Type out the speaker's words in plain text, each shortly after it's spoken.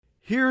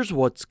Here's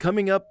what's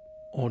coming up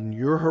on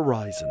your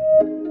horizon.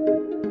 In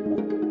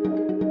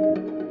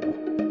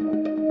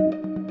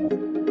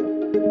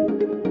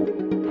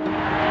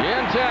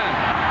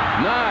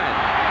 10,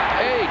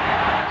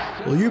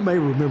 9, 8. Well, you may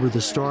remember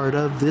the start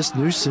of this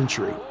new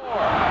century. 4, 3, 2,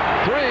 1.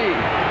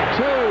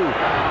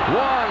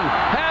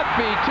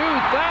 Happy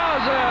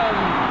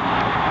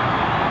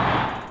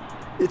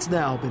 2000! It's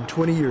now been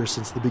 20 years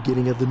since the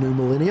beginning of the new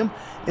millennium,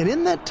 and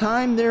in that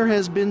time there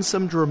has been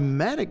some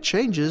dramatic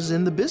changes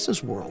in the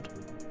business world.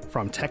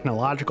 From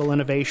technological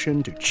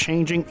innovation to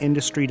changing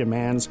industry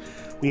demands,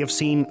 we have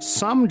seen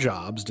some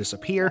jobs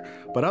disappear,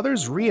 but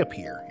others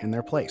reappear in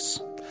their place.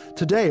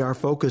 Today, our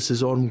focus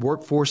is on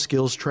workforce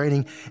skills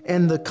training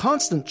and the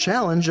constant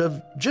challenge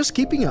of just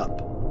keeping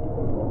up.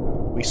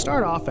 We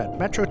start off at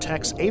Metro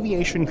Tech's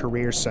Aviation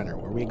Career Center,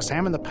 where we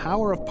examine the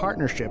power of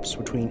partnerships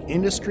between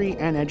industry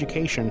and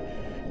education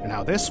and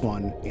how this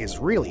one is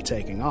really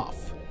taking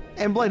off.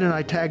 And Blaine and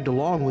I tagged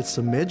along with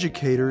some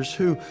educators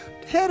who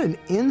had an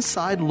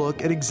inside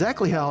look at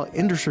exactly how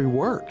industry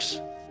works.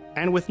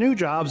 And with new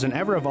jobs and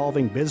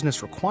ever-evolving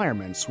business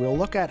requirements, we'll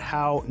look at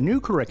how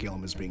new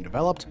curriculum is being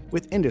developed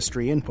with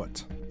industry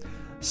input.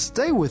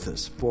 Stay with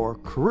us for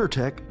Career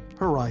Tech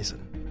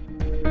Horizon.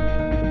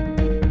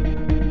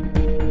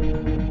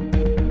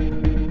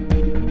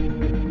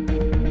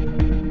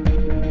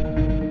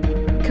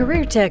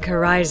 Career Tech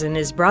Horizon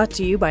is brought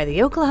to you by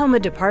the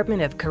Oklahoma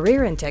Department of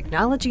Career and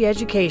Technology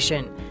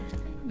Education.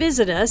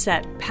 Visit us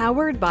at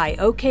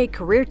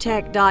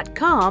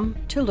poweredbyokcareertech.com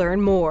to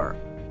learn more.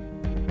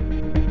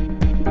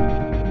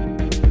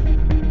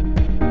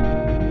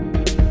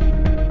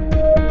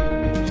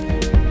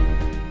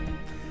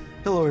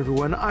 Hello,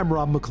 everyone. I'm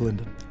Rob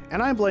McClendon.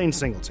 And I'm Blaine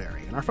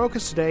Singletary, and our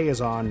focus today is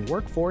on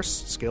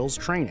workforce skills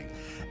training.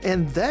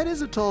 And that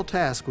is a tall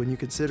task when you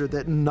consider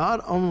that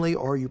not only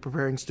are you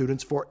preparing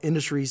students for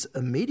industry's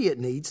immediate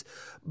needs,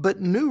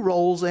 but new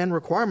roles and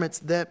requirements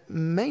that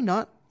may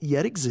not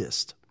yet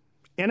exist.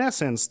 In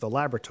essence, the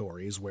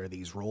laboratories where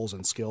these roles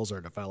and skills are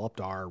developed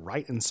are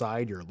right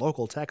inside your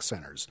local tech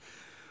centers.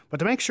 But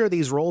to make sure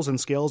these roles and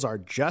skills are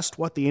just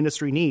what the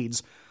industry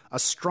needs, a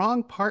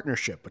strong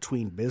partnership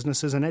between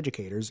businesses and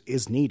educators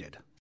is needed.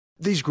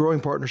 These growing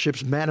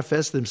partnerships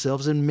manifest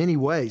themselves in many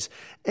ways,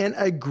 and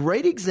a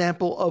great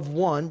example of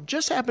one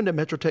just happened at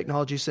Metro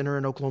Technology Center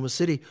in Oklahoma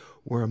City,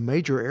 where a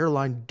major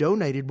airline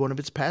donated one of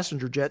its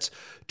passenger jets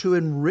to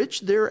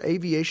enrich their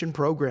aviation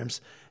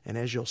programs. And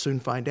as you'll soon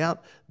find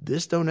out,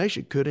 this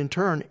donation could in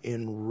turn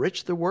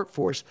enrich the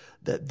workforce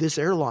that this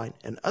airline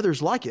and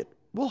others like it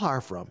will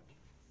hire from.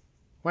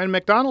 When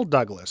McDonnell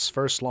Douglas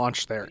first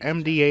launched their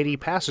MD-80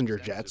 passenger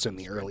jets in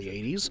the early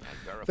 80s,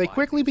 they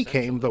quickly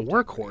became the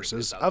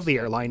workhorses of the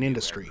airline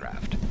industry.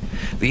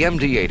 The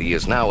MD-80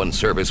 is now in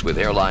service with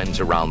airlines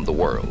around the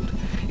world.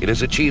 It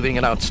is achieving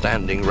an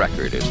outstanding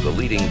record as the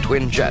leading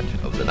twin jet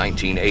of the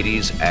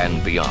 1980s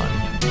and beyond.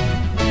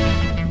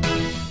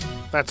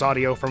 That's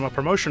audio from a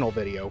promotional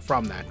video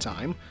from that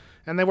time,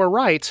 and they were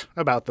right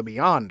about the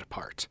beyond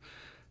part.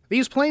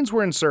 These planes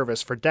were in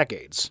service for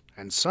decades,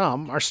 and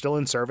some are still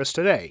in service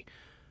today.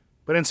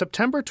 But in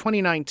September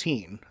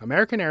 2019,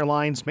 American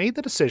Airlines made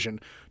the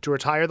decision to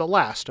retire the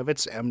last of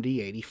its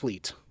MD-80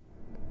 fleet.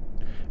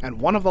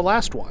 And one of the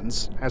last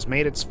ones has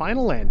made its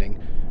final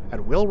landing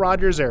at Will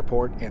Rogers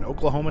Airport in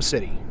Oklahoma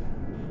City.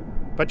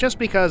 But just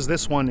because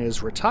this one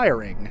is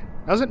retiring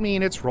doesn't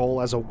mean its role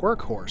as a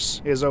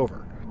workhorse is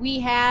over.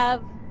 We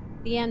have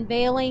the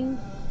unveiling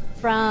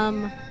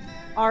from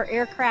our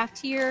aircraft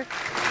here.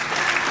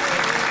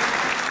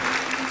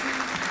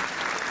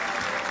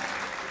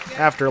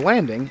 After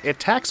landing, it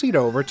taxied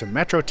over to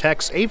Metro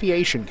Tech's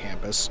aviation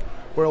campus,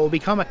 where it will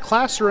become a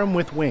classroom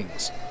with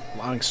wings,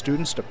 allowing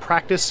students to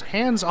practice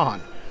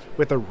hands-on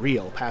with a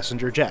real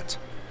passenger jet.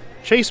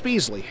 Chase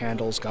Beasley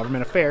handles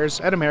government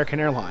affairs at American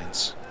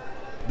Airlines.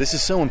 This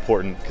is so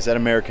important because at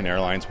American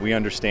Airlines, we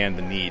understand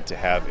the need to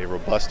have a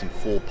robust and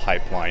full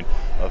pipeline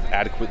of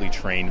adequately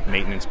trained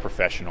maintenance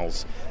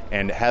professionals,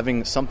 and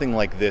having something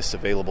like this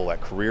available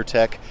at Career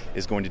Tech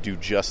is going to do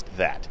just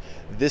that.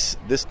 This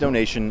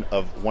donation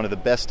of one of the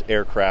best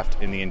aircraft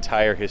in the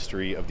entire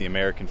history of the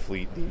American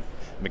fleet, the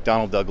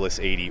McDonnell Douglas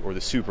 80 or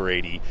the Super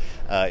 80,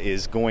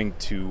 is going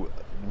to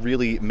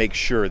really make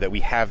sure that we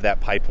have that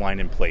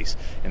pipeline in place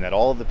and that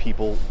all of the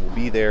people will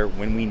be there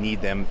when we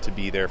need them to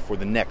be there for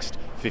the next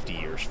 50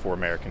 years for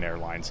American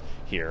Airlines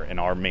here in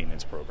our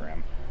maintenance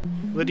program.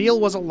 The deal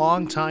was a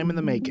long time in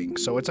the making,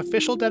 so its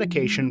official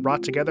dedication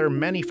brought together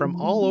many from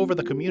all over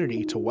the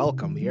community to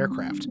welcome the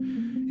aircraft,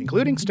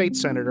 including State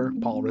Senator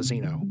Paul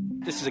Rosino.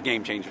 This is a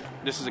game changer.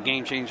 This is a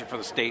game changer for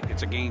the state.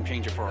 It's a game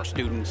changer for our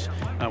students.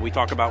 We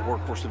talk about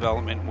workforce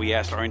development. We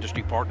asked our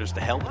industry partners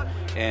to help,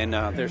 and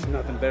there's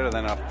nothing better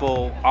than a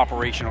full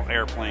operational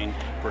airplane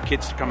for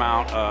kids to come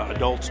out,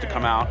 adults to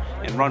come out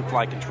and run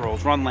flight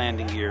controls, run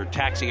landing gear,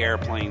 taxi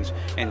airplanes,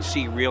 and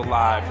see real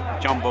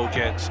live jumbo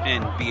jets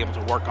and be able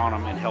to work on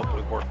them and help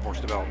with workforce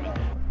development.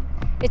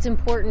 It's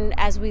important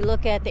as we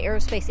look at the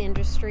aerospace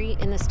industry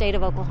in the state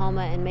of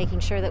Oklahoma and making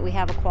sure that we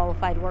have a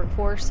qualified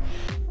workforce.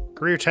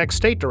 Career Tech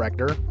State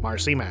Director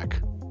Marcy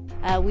Mack.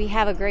 We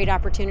have a great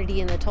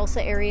opportunity in the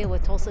Tulsa area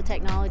with Tulsa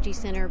Technology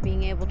Center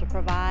being able to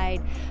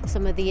provide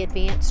some of the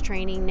advanced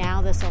training.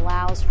 Now this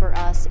allows for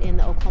us in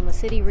the Oklahoma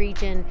City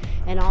region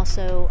and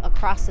also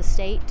across the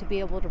state to be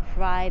able to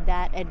provide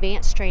that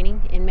advanced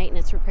training in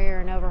maintenance, repair,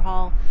 and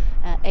overhaul,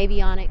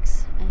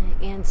 avionics,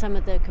 and some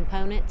of the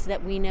components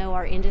that we know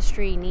our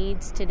industry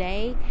needs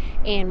today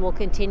and will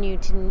continue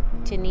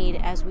to need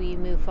as we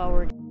move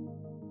forward.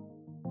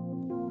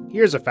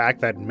 Here's a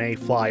fact that may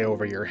fly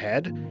over your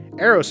head.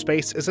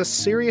 Aerospace is a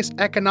serious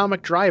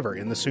economic driver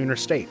in the Sooner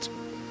State.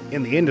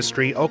 In the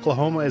industry,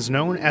 Oklahoma is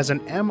known as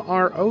an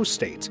MRO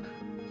state.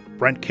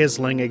 Brent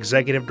Kisling,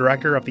 Executive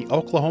Director of the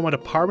Oklahoma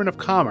Department of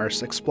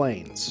Commerce,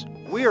 explains.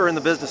 We are in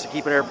the business of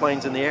keeping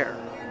airplanes in the air.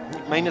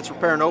 Maintenance,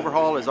 repair, and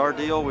overhaul is our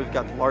deal. We've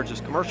got the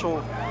largest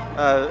commercial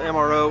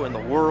MRO in the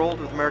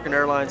world with American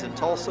Airlines in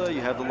Tulsa.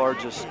 You have the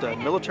largest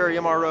military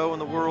MRO in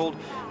the world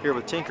here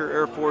with Tinker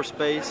Air Force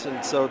Base,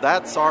 and so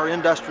that's our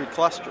industry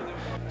cluster.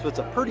 So it's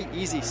a pretty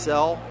easy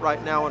sell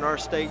right now in our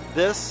state.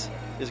 This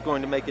is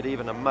going to make it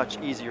even a much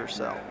easier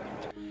sell.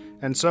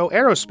 And so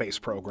aerospace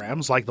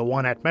programs like the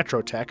one at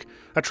Metrotech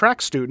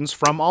attract students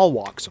from all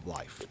walks of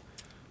life.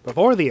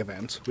 Before the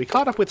event, we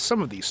caught up with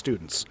some of these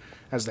students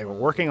as they were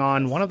working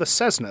on one of the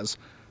Cessnas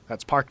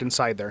that's parked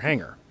inside their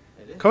hangar.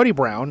 Cody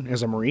Brown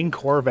is a Marine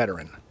Corps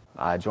veteran.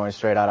 I joined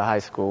straight out of high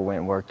school, went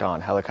and worked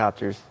on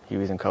helicopters,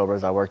 Hueys and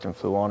Cobras. I worked and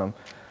flew on them.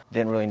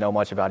 Didn't really know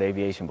much about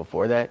aviation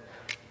before that,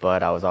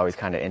 but I was always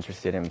kind of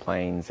interested in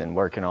planes and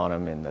working on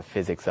them and the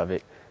physics of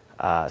it.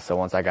 So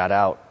once I got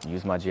out,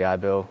 used my GI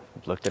Bill,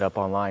 looked it up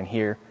online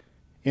here.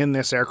 In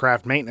this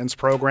aircraft maintenance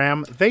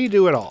program, they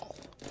do it all.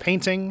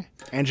 Painting,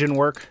 engine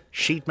work,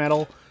 sheet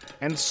metal,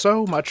 and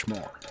so much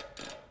more.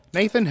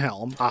 Nathan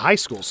Helm, a high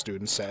school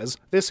student, says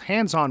this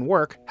hands-on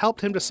work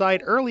helped him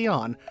decide early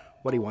on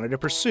what he wanted to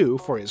pursue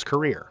for his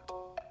career.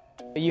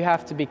 You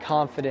have to be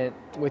confident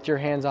with your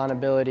hands-on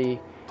ability,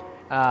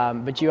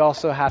 but you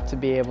also have to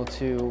be able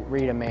to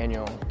read a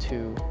manual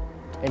to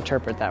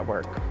interpret that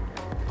work.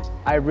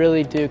 I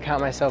really do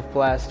count myself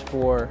blessed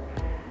for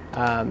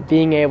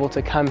being able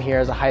to come here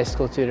as a high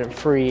school student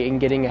free and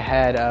getting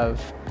ahead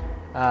of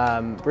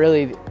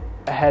really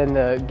ahead in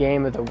the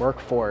game of the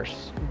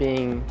workforce,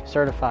 being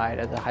certified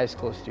as a high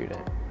school student.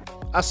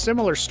 A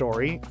similar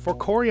story for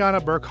Coriana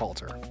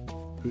Burkhalter,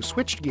 who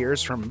switched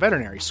gears from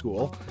veterinary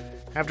school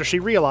after she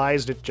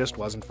realized it just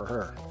wasn't for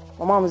her.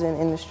 My mom was in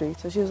industry,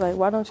 so she was like,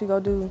 why don't you go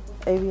do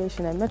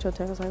aviation at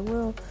Metrotech? I was like,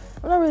 well,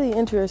 I'm not really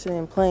interested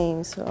in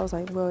planes, so I was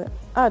like, well,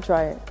 I'll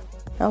try it.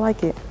 I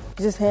like it.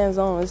 Just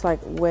hands-on, it's like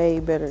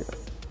way better,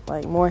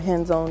 like more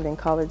hands-on than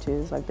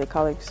colleges, like the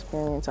college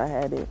experience I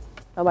had it.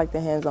 I like the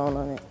hands-on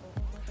on it.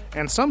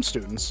 And some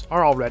students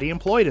are already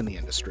employed in the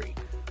industry,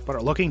 but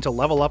are looking to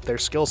level up their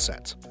skill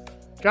set.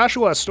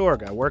 Joshua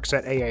Astorga works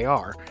at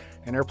AAR,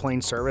 an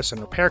airplane service and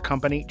repair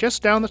company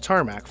just down the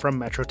tarmac from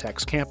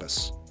Metrotech's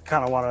campus.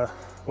 Kind of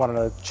wanted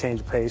to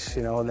change the pace,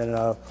 and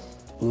then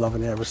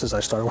loving it ever since I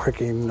started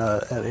working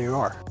at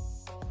AAR.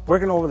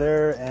 Working over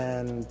there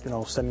and,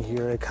 sitting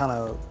here,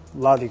 a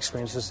lot of the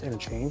experiences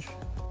interchange.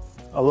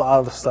 A lot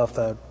of the stuff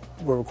that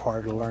we're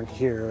required to learn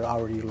here, I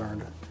already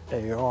learned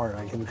at AAR.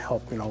 I can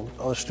help,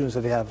 other students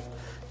if they have,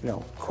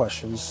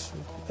 questions.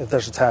 If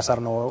there's a task I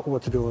don't know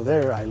what to do over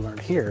there, I learned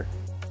here.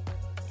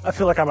 I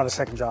feel like I'm at a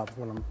second job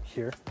when I'm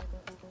here,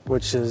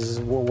 which is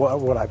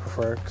what I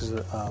prefer, because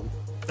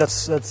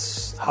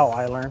that's how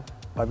I learn,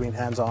 by being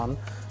hands-on,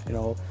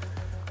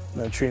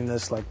 treating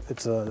this like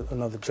it's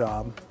another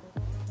job.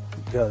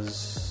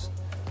 Because,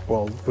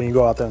 when you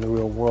go out there in the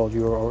real world,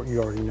 you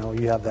already know,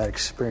 you have that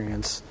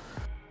experience.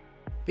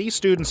 These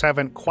students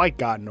haven't quite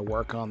gotten to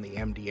work on the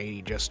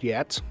MD-80 just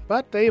yet,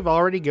 but they've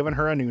already given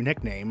her a new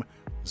nickname,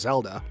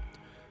 Zelda.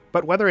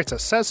 But whether it's a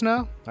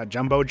Cessna, a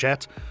jumbo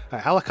jet, a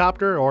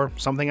helicopter, or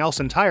something else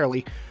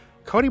entirely,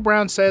 Cody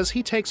Brown says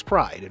he takes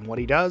pride in what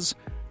he does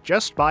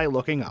just by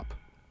looking up.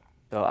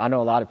 So I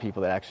know a lot of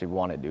people that actually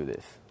want to do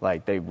this.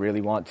 Like, they really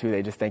want to.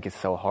 They just think it's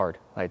so hard.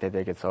 Like, they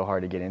think it's so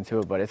hard to get into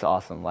it, but it's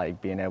awesome.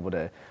 Like, being able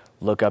to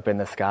look up in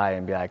the sky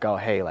and be like, oh,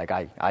 hey, like,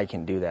 I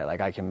can do that. Like,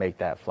 I can make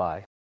that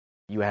fly.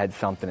 You had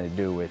something to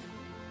do with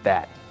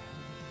that.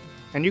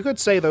 And you could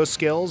say those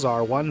skills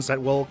are ones that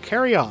will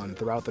carry on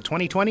throughout the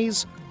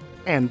 2020s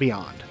and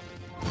beyond.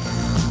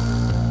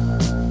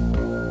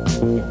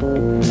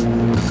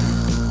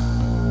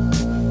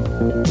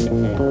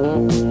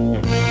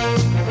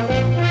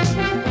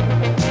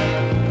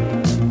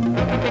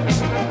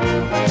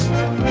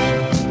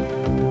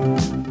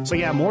 So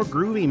yeah, more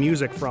groovy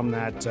music from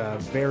that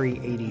very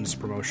 80s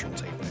promotional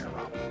tape there,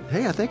 Rob.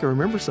 Hey, I think I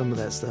remember some of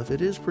that stuff.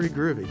 It is pretty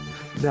groovy.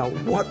 Now,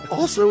 what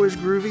also is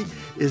groovy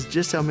is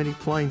just how many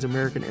planes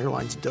American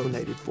Airlines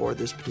donated for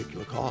this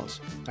particular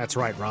cause. That's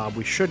right, Rob.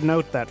 We should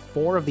note that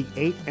 4 of the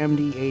 8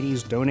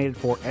 MD-80s donated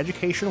for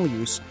educational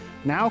use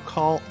now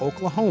call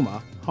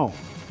Oklahoma home.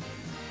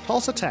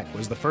 Tulsa Tech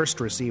was the first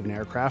to receive an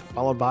aircraft,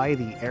 followed by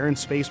the Air and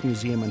Space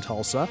Museum in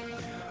Tulsa.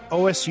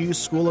 OSU's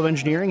School of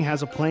Engineering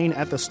has a plane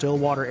at the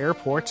Stillwater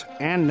Airport,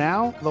 and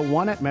now the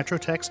one at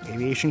Metrotech's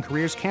Aviation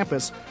Careers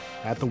campus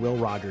at the Will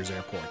Rogers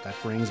Airport. That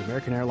brings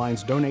American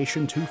Airlines'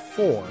 donation to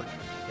 4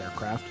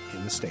 aircraft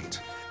in the state.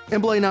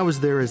 And Blaine, I was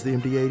there as the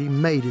MD-80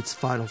 made its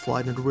final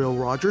flight into Will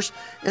Rogers,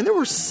 and there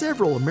were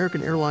several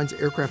American Airlines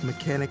aircraft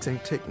mechanics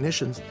and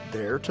technicians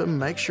there to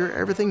make sure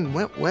everything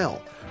went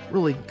well,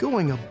 really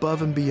going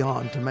above and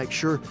beyond to make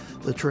sure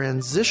the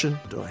transition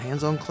to a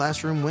hands-on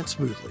classroom went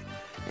smoothly.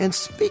 And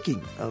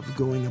speaking of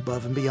going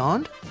above and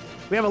beyond,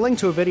 we have a link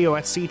to a video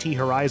at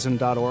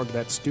cthorizon.org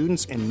that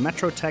students in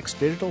Metrotech's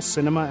Digital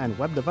Cinema and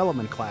Web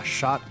Development class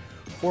shot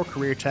for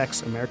Career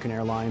Tech's American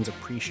Airlines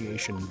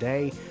Appreciation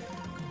Day,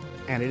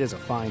 and it is a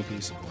fine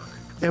piece of work.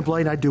 And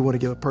Blaine, I do want to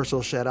give a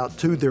personal shout out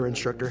to their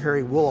instructor,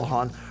 Harry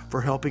Woolahan,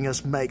 for helping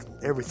us make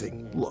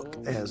everything look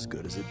as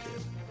good as it did.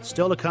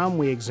 Still to come,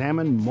 we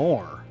examine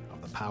more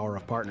of the power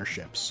of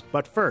partnerships.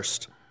 But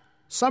first,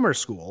 summer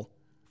school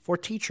for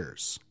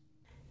teachers.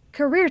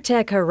 Career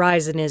Tech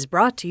Horizon is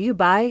brought to you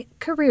by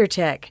Career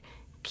Tech.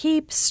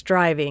 Keep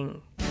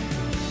striving.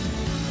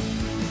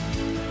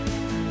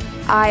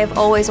 I've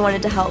always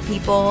wanted to help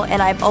people,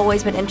 and I've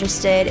always been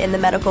interested in the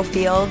medical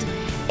field.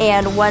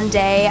 And one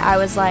day I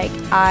was like,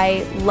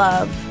 I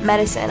love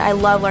medicine. I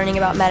love learning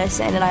about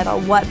medicine, and I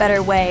thought, what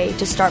better way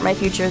to start my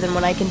future than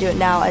when I can do it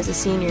now as a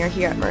senior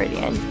here at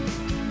Meridian.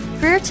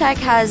 Career Tech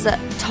has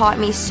taught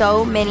me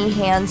so many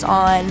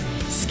hands-on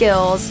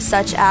skills,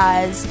 such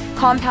as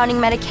compounding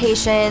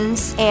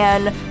medications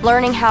and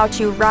learning how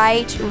to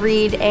write,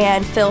 read,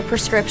 and fill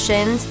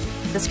prescriptions.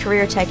 This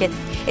Career Tech,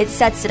 it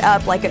sets it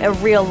up like a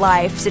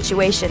real-life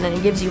situation, and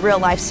it gives you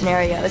real-life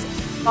scenarios.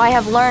 I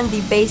have learned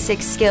the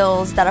basic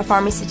skills that a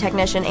pharmacy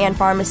technician and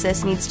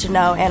pharmacist needs to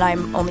know, and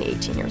I'm only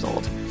 18 years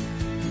old.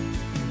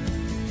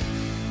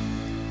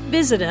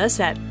 Visit us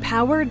at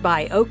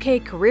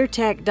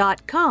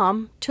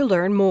poweredbyokcareertech.com to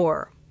learn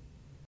more.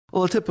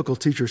 Well, a typical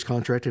teacher's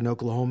contract in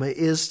Oklahoma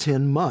is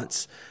 10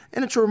 months,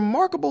 and it's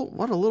remarkable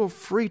what a little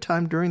free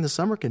time during the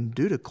summer can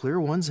do to clear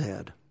one's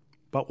head.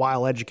 But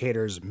while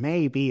educators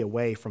may be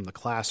away from the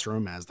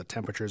classroom as the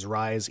temperatures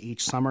rise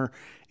each summer,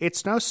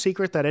 it's no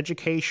secret that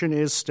education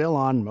is still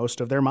on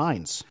most of their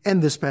minds.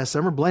 And this past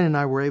summer, Blaine and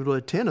I were able to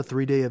attend a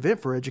 3-day event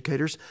for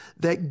educators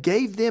that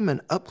gave them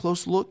an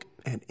up-close look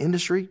at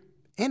industry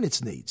and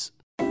its needs.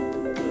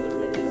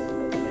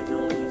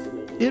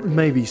 It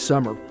may be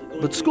summer,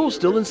 but school's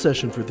still in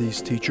session for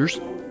these teachers.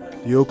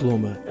 The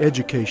Oklahoma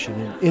Education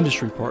and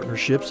Industry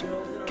Partnerships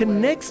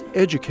connects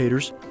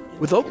educators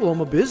with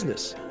Oklahoma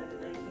business.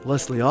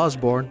 Leslie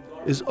Osborne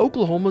is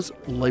Oklahoma's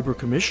labor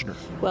commissioner.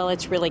 Well,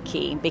 it's really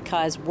key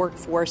because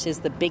workforce is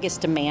the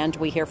biggest demand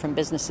we hear from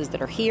businesses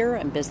that are here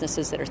and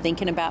businesses that are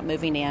thinking about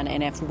moving in.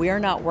 And if we're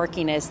not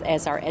working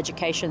as our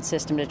education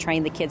system to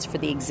train the kids for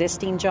the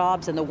existing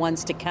jobs and the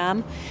ones to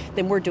come,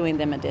 then we're doing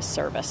them a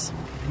disservice.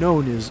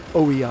 Known as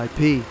OEIP,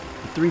 the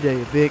 3-day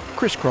event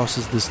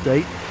crisscrosses the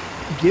state,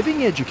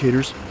 giving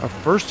educators a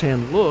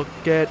first-hand look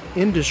at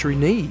industry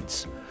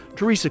needs.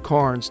 Teresa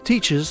Carnes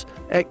teaches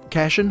at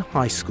Cashin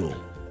High School.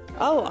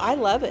 Oh, I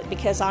love it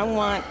because I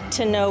want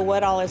to know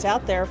what all is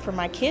out there for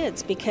my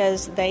kids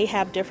because they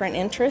have different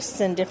interests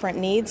and different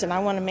needs, and I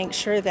want to make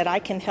sure that I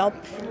can help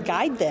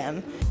guide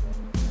them.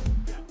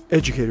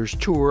 Educators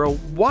tour a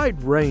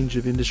wide range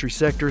of industry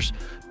sectors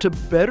to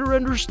better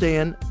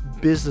understand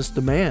business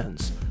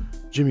demands.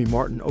 Jimmy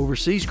Martin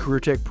oversees Career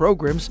Tech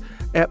programs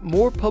at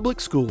more public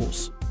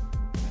schools.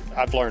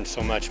 I've learned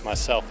so much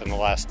myself in the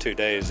last 2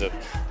 days of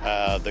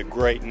the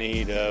great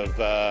need of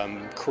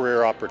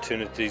career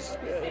opportunities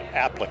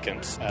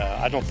applicants.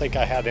 I don't think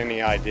I had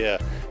any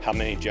idea how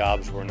many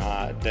jobs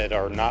that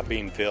are not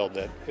being filled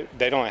that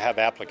they don't have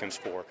applicants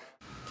for.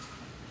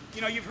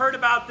 You know, you've heard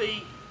about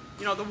the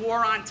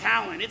war on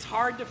talent. It's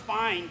hard to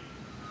find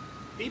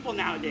people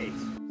nowadays.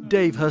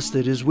 Dave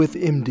Husted is with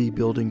MD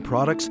Building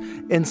Products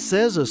and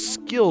says a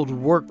skilled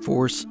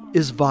workforce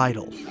is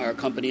vital. Our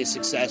company is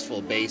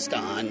successful based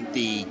on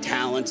the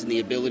talents and the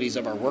abilities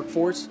of our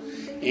workforce,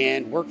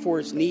 and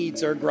workforce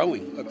needs are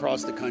growing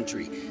across the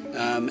country,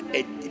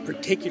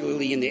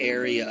 particularly in the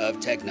area of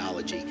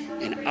technology.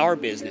 And our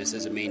business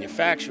as a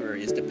manufacturer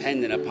is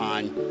dependent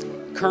upon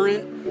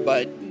current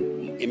but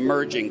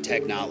emerging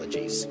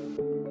technologies.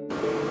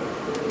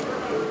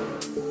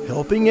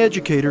 Helping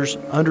educators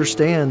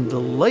understand the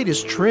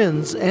latest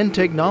trends and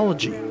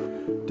technology.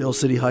 Dell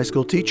City High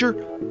School teacher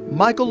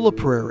Michael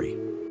LaPrairie.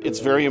 It's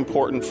very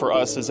important for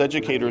us as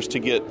educators to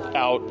get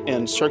out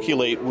and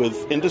circulate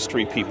with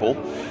industry people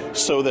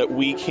so that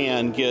we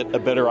can get a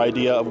better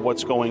idea of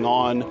what's going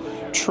on,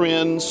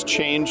 trends,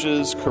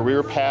 changes,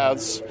 career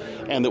paths,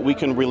 and that we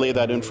can relay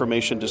that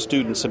information to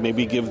students and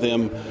maybe give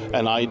them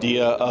an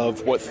idea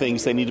of what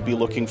things they need to be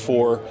looking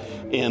for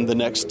in the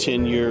next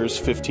 10 years,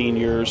 15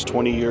 years,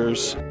 20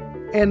 years.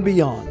 And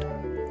beyond,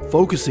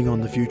 focusing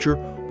on the future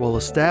while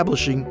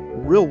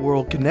establishing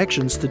real-world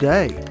connections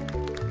today.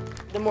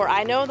 The more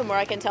I know, the more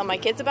I can tell my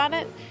kids about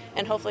it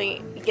and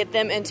hopefully get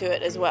them into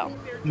it as well.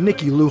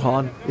 Nikki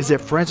Lujan is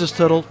at Francis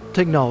Tuttle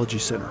Technology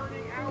Center.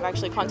 I've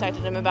actually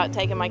contacted him about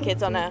taking my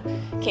kids on a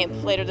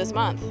camp later this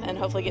month and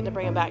hopefully getting to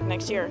bring them back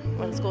next year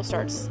when school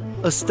starts.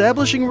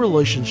 Establishing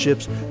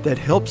relationships that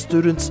help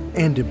students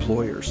and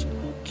employers.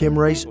 Kim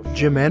Race,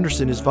 Jim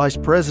Anderson is Vice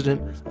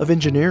President of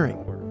Engineering.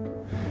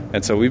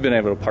 And so we've been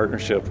able to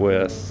partnership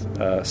with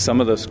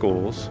some of the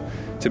schools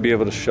to be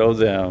able to show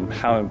them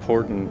how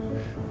important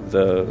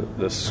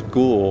the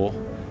school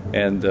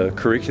and the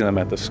curriculum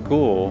at the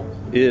school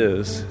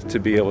is to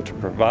be able to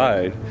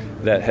provide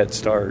that head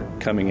start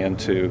coming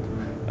into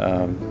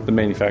the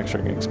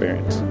manufacturing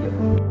experience.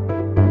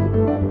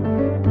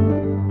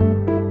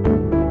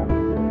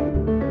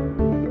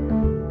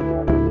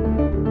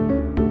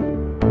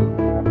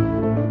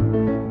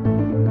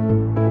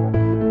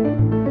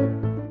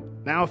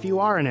 Now, if you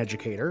are an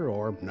educator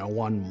or know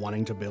one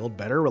wanting to build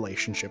better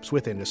relationships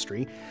with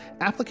industry,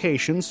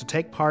 applications to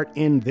take part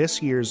in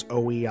this year's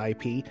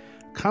OEIP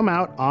come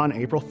out on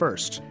April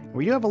 1st.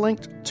 We do have a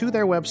link to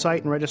their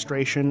website and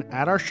registration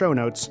at our show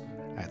notes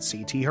at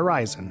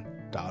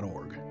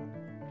cthorizon.org.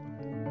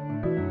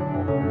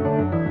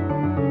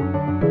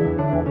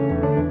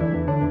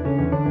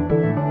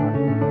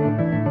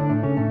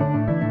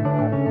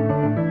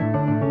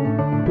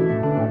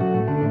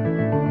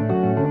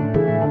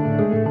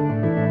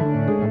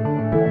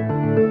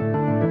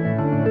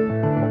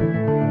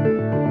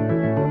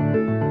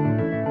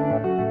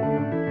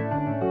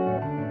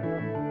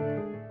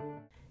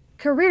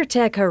 Career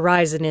Tech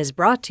Horizon is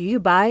brought to you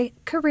by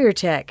Career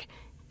Tech.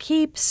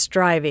 Keep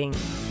striving.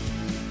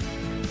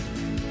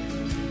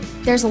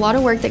 There's a lot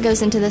of work that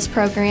goes into this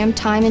program,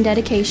 time and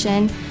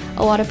dedication,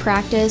 a lot of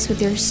practice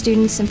with your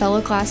students and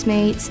fellow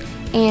classmates,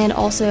 and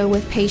also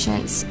with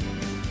patients.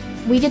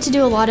 We get to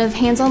do a lot of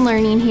hands-on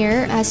learning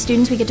here. As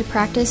students, we get to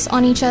practice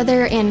on each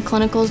other, and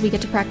clinicals, we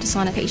get to practice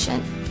on a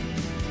patient.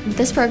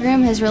 This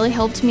program has really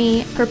helped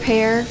me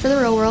prepare for the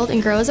real world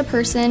and grow as a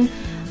person.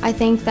 I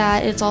think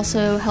that it's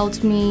also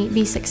helped me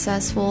be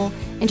successful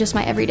in just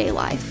my everyday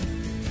life.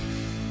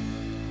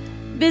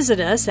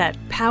 Visit us at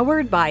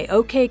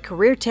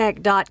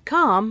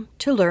poweredbyokcareertech.com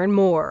to learn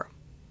more.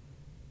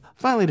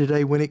 Finally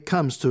today, when it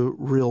comes to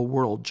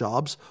real-world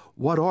jobs,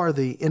 what are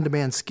the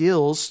in-demand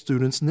skills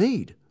students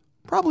need?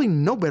 Probably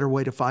no better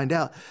way to find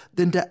out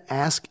than to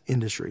ask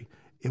industry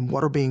in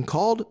what are being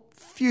called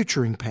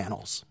futuring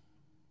panels.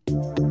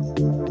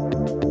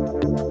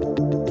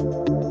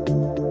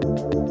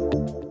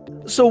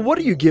 So what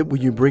do you get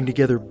when you bring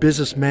together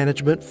business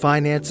management,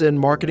 finance, and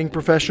marketing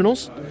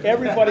professionals?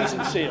 Everybody's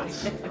in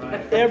sales.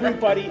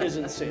 Everybody is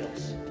in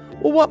sales.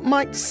 Well, what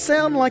might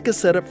sound like a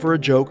setup for a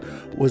joke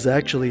was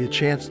actually a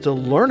chance to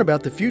learn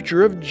about the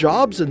future of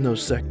jobs in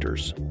those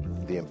sectors.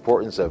 The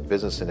importance of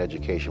business and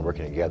education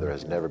working together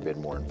has never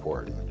been more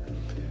important.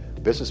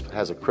 Business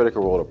has a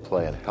critical role to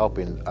play in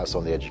helping us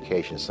on the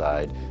education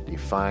side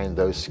define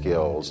those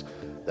skills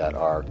that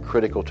are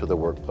critical to the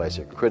workplace,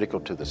 are critical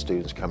to the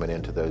students coming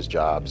into those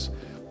jobs.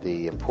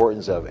 The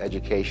importance of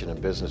education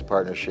and business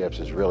partnerships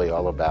is really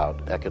all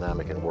about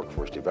economic and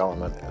workforce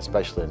development,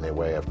 especially in the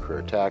way of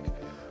career tech.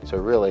 So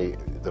really,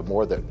 the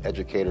more that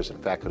educators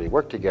and faculty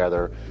work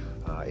together,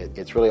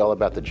 it's really all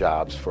about the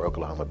jobs for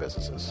Oklahoma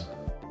businesses.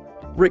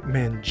 Rick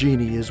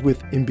Mangini is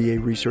with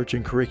MBA Research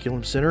and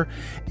Curriculum Center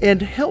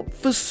and helped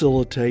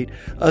facilitate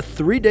a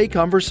 3-day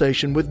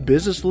conversation with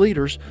business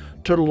leaders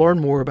to learn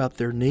more about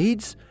their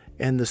needs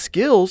and the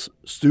skills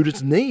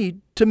students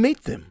need to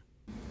meet them.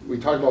 We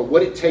talked about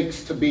what it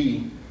takes to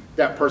be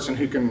that person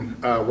who can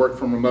work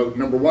from remote.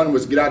 Number one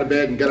was get out of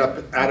bed and get up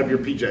out of your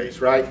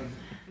PJs, right?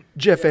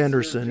 Jeff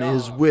Anderson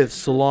is with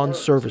Salon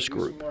Service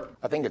Group.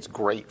 I think it's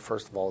great,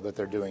 first of all, that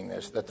they're doing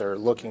this, that they're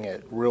looking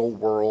at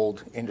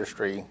real-world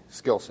industry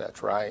skill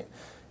sets, right?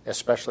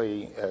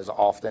 Especially as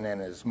often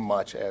and as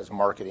much as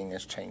marketing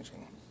is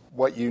changing.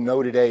 What you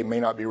know today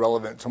may not be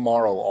relevant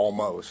tomorrow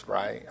almost,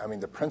 right? I mean,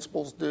 the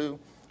principles do,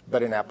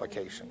 but in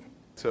application.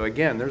 So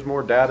again, there's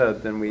more data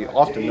than we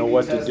often know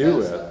what to do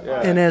with.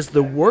 Yeah. And as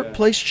the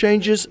workplace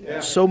changes,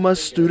 so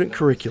must student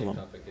curriculum.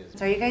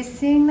 So are you guys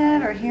seeing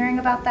that or hearing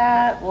about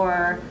that,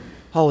 or?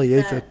 Holly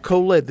Atha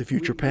co-led the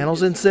future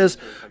panels and says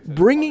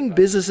bringing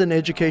business and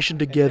education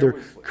together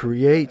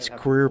creates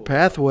career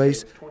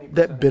pathways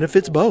that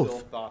benefits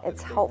both.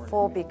 It's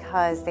helpful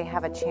because they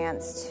have a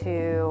chance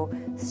to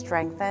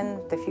strengthen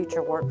the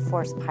future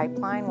workforce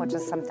pipeline, which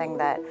is something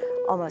that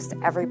almost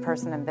every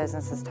person in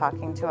business is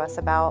talking to us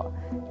about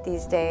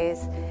these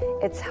days.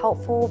 It's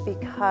helpful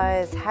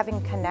because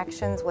having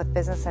connections with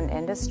business and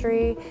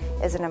industry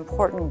is an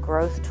important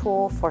growth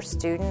tool for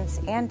students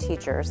and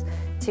teachers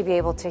to be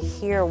able to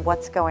hear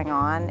what's going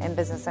on in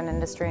business and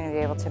industry and be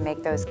able to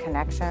make those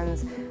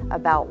connections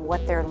about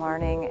what they're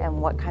learning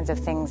and what kinds of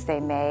things they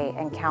may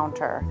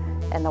encounter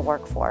in the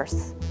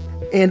workforce.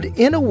 And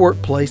in a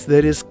workplace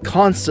that is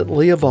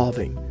constantly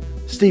evolving,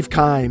 Steve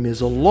Keim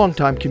is a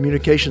longtime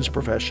communications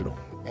professional.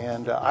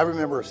 And I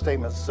remember a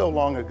statement so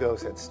long ago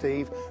said,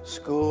 Steve,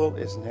 school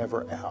is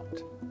never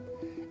out.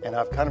 And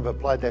I've kind of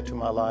applied that to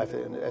my life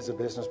as a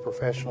business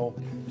professional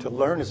to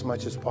learn as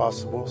much as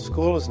possible.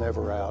 School is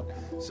never out.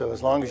 So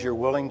as long as you're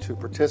willing to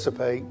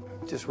participate,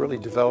 just really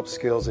develop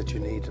skills that you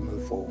need to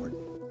move forward.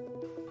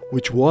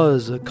 which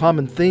was a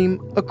common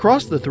theme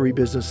across the three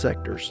business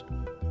sectors.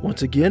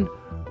 Once again,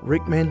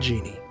 Rick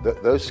Mangini.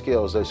 Those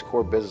skills, those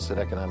core business and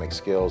economic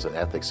skills and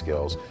ethics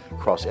skills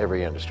cross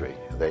every industry.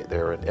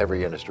 They're in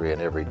every industry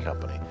and every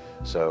company.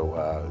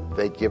 So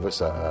they give us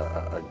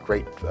a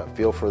great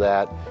feel for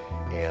that.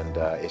 And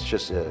it's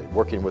just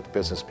working with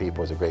business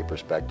people is a great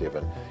perspective.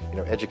 And,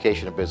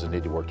 education and business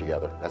need to work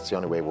together. That's the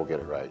only way we'll get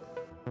it right.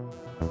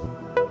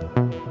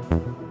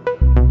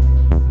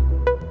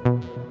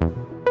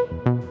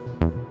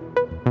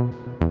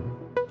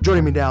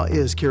 Joining me now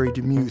is Carrie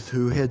DeMuth,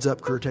 who heads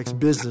up CareerTech's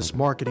Business,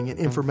 Marketing, and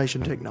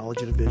Information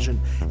Technology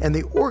Division and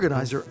the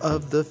organizer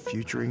of the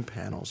Futuring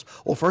Panels.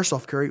 Well, first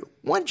off, Carrie,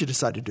 why did you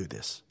decide to do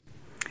this?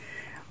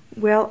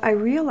 Well, I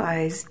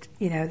realized,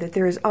 that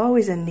there is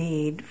always a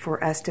need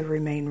for us to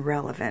remain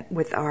relevant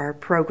with our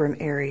program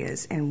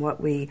areas and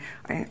what we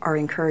are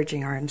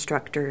encouraging our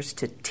instructors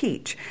to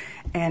teach,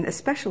 and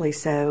especially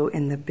so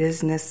in the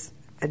business,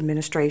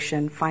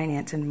 administration,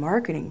 finance, and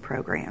marketing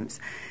programs,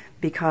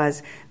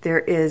 because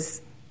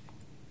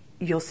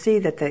you'll see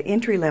that the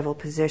entry-level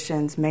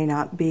positions may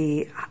not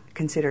be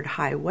considered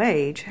high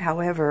wage.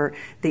 However,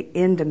 the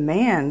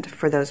in-demand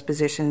for those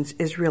positions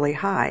is really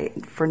high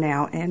for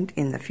now and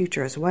in the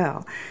future as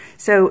well.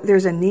 So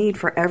there's a need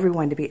for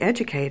everyone to be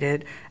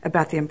educated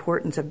about the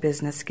importance of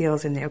business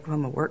skills in the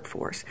Oklahoma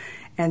workforce.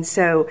 And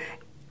so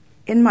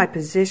in my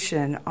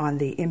position on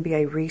the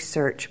MBA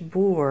Research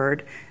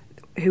Board,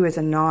 who is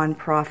a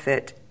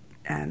nonprofit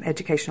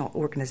educational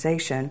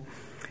organization,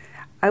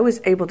 I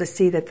was able to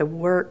see that the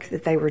work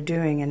that they were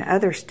doing in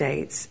other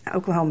states,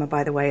 Oklahoma,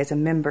 by the way, is a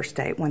member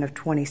state, one of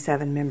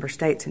 27 member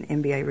states in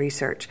MBA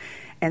research,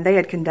 and they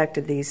had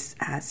conducted these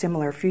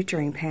similar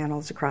Futuring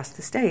panels across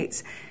the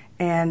states,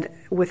 and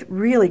with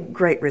really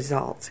great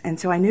results. And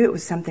so I knew it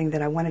was something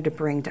that I wanted to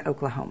bring to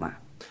Oklahoma.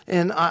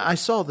 And I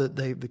saw that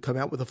they've come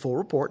out with a full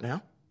report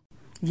now.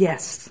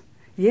 Yes.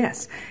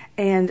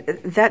 And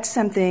that's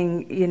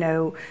something,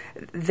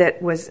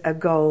 that was a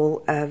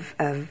goal of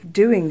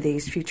doing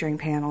these Futuring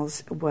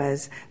panels,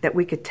 was that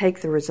we could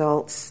take the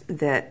results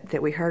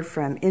that we heard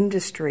from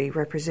industry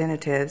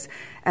representatives,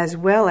 as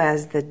well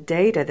as the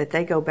data that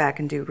they go back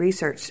and do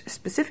research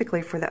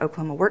specifically for the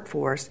Oklahoma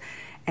workforce,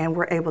 and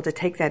we're able to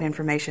take that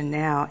information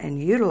now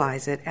and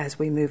utilize it as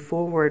we move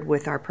forward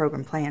with our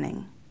program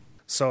planning.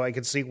 So I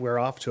can see we're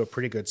off to a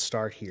pretty good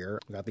start here.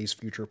 We've got these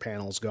future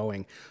panels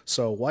going.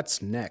 So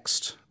what's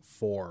next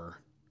for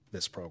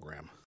this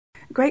program?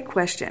 Great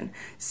question.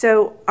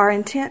 So our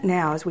intent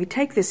now is we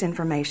take this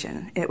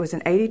information. It was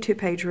an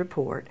 82-page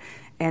report,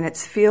 and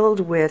it's filled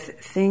with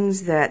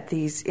things that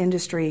these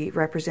industry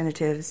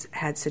representatives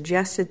had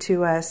suggested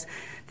to us,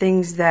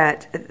 things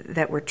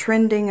that were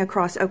trending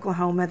across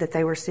Oklahoma that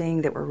they were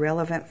seeing that were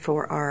relevant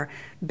for our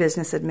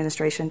business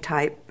administration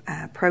type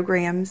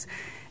programs,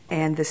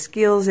 and the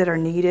skills that are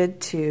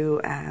needed to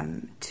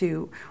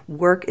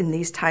work in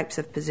these types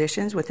of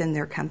positions within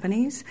their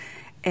companies.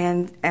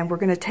 And we're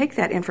going to take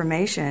that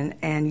information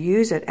and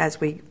use it as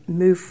we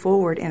move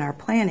forward in our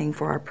planning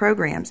for our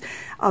programs.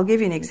 I'll give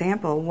you an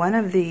example. One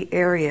of the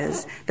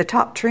areas, the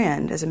top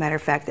trend, as a matter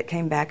of fact, that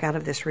came back out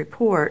of this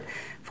report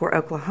for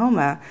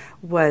Oklahoma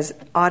was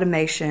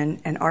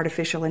automation and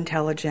artificial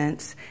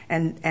intelligence,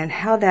 and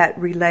how that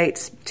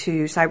relates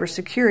to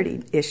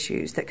cybersecurity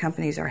issues that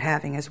companies are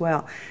having as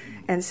well.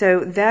 And so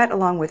that,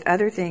 along with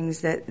other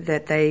things that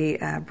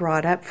they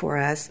brought up for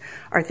us,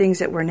 are things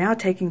that we're now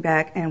taking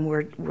back, and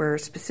we're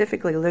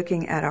specifically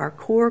looking at our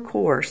core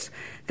course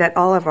that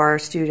all of our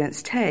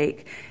students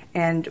take,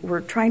 and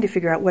we're trying to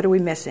figure out what are we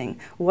missing,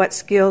 what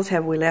skills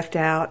have we left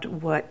out,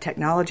 what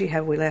technology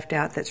have we left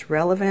out that's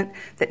relevant,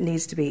 that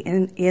needs to be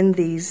in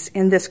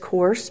this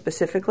course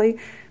specifically,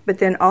 but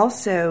then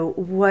also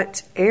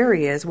what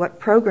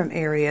program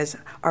areas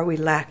are we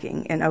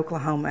lacking in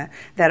Oklahoma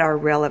that are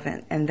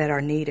relevant and that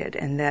are needed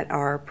and that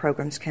our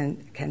programs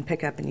can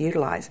pick up and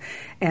utilize.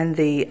 And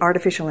the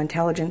artificial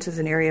intelligence is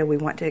an area we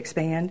want to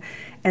expand.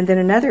 And then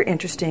another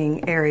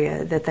interesting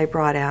area that they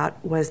brought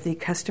out was the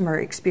customer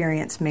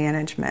experience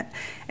management.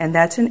 And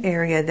that's an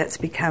area that's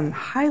become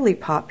highly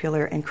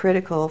popular and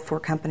critical for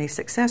company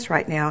success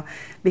right now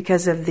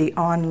because of the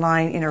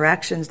online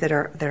interactions that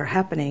are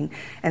happening.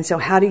 And so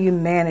how do you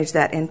manage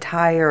that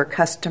entire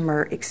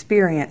customer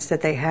experience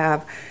that they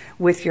have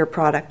with your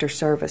product or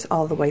service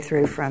all the way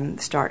through from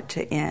start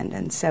to end?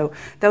 And so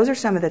those are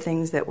some of the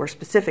things that we're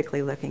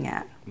specifically looking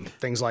at.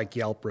 Things like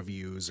Yelp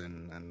reviews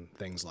and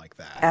things like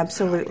that.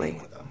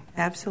 Absolutely.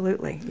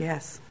 Absolutely,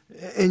 yes.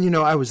 And,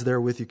 I was there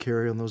with you,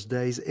 Carrie, on those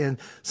days. And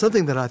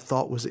something that I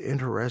thought was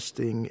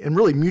interesting and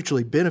really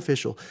mutually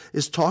beneficial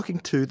is talking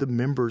to the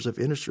members of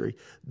industry.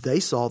 They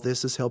saw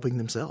this as helping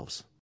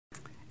themselves.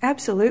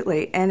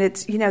 Absolutely. And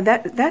it's,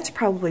 that's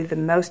probably the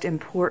most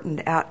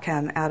important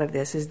outcome out of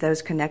this is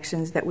those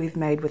connections that we've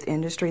made with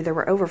industry. There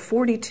were over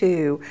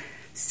 42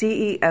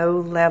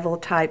 CEO level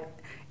type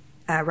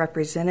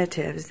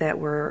representatives that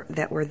were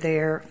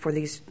there for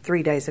these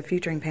 3 days of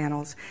Futuring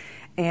panels.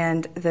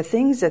 And the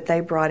things that they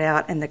brought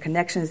out and the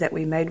connections that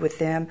we made with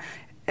them,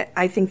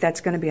 I think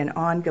that's going to be an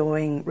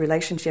ongoing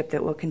relationship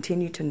that we'll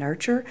continue to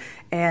nurture.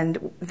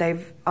 And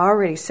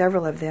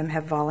several of them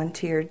have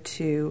volunteered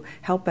to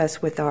help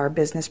us with our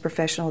Business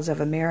Professionals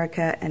of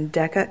America and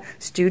DECA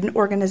student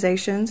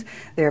organizations.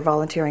 They're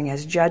volunteering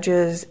as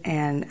judges.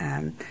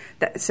 And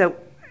so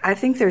I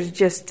think there's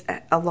just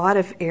a lot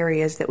of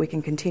areas that we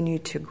can continue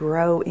to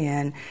grow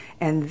in,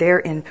 and their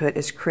input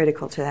is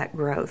critical to that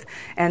growth.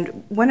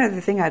 And one other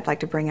thing I'd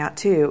like to bring out,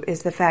 too,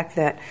 is the fact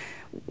that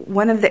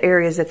one of the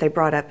areas that they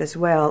brought up as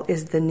well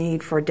is the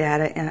need for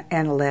data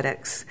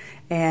analytics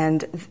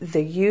and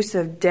the use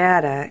of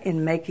data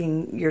in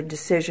making your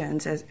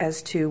decisions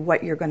as to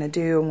what you're going to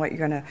do and what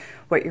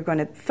you're going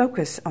to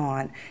focus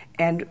on.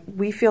 And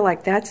we feel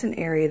like that's an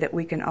area that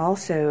we can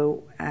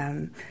also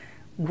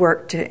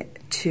work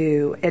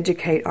to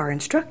educate our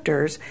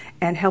instructors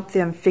and help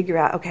them figure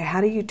out, okay,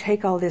 how do you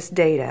take all this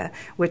data,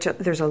 which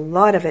there's a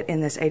lot of it in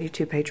this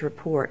 82-page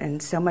report,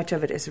 and so much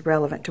of it is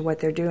relevant to what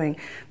they're doing,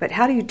 but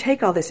how do you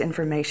take all this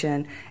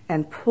information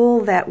and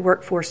pull that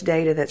workforce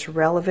data that's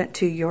relevant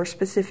to your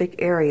specific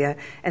area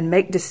and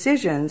make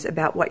decisions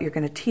about what you're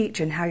going to teach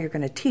and how you're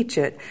going to teach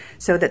it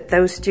so that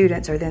those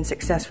students are then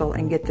successful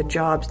and get the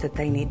jobs that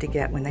they need to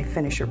get when they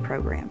finish your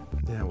program.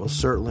 Yeah, well,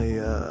 certainly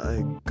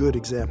a good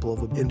example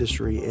of an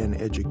industry and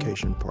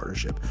education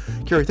partnership.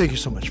 Carrie, thank you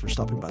so much for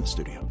stopping by the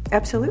studio.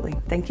 Absolutely.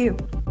 Thank you.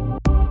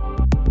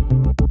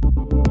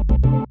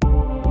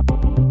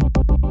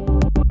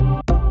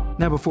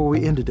 Now, before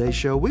we end today's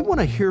show, we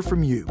want to hear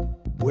from you.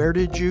 Where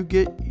did you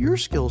get your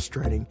skills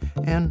training?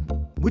 And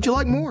would you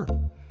like more?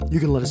 You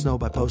can let us know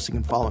by posting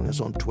and following us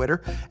on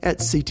Twitter at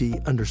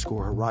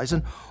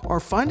CT_Horizon or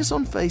find us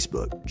on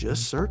Facebook.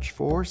 Just search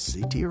for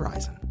CT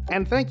Horizon.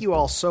 And thank you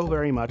all so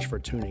very much for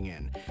tuning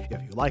in.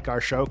 If you like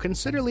our show,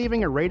 consider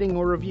leaving a rating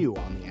or review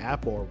on the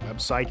app or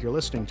website you're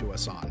listening to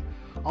us on.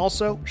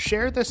 Also,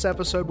 share this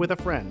episode with a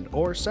friend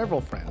or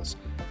several friends.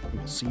 And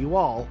we'll see you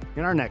all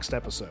in our next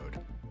episode.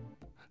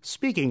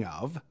 Speaking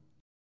of...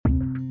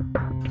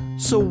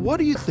 So what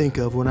do you think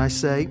of when I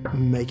say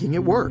making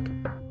it work?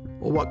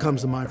 Well, what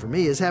comes to mind for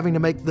me is having to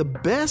make the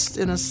best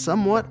in a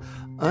somewhat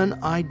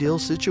unideal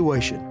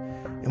situation.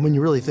 And when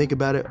you really think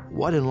about it,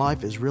 what in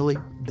life is really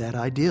that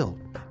ideal?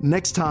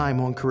 Next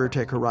time on Career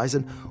Tech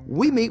Horizon,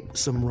 we meet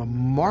some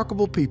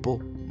remarkable people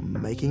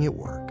making it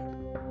work.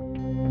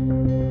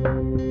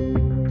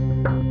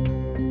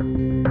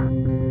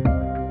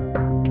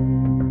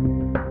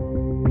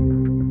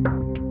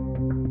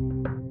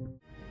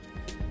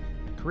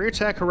 Career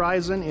Tech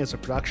Horizon is a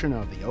production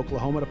of the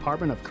Oklahoma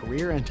Department of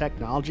Career and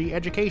Technology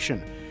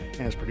Education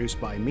and is produced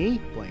by me,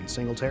 Blaine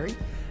Singletary.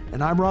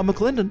 And I'm Rob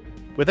McClendon.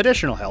 With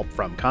additional help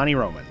from Connie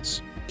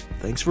Romans.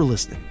 Thanks for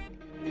listening.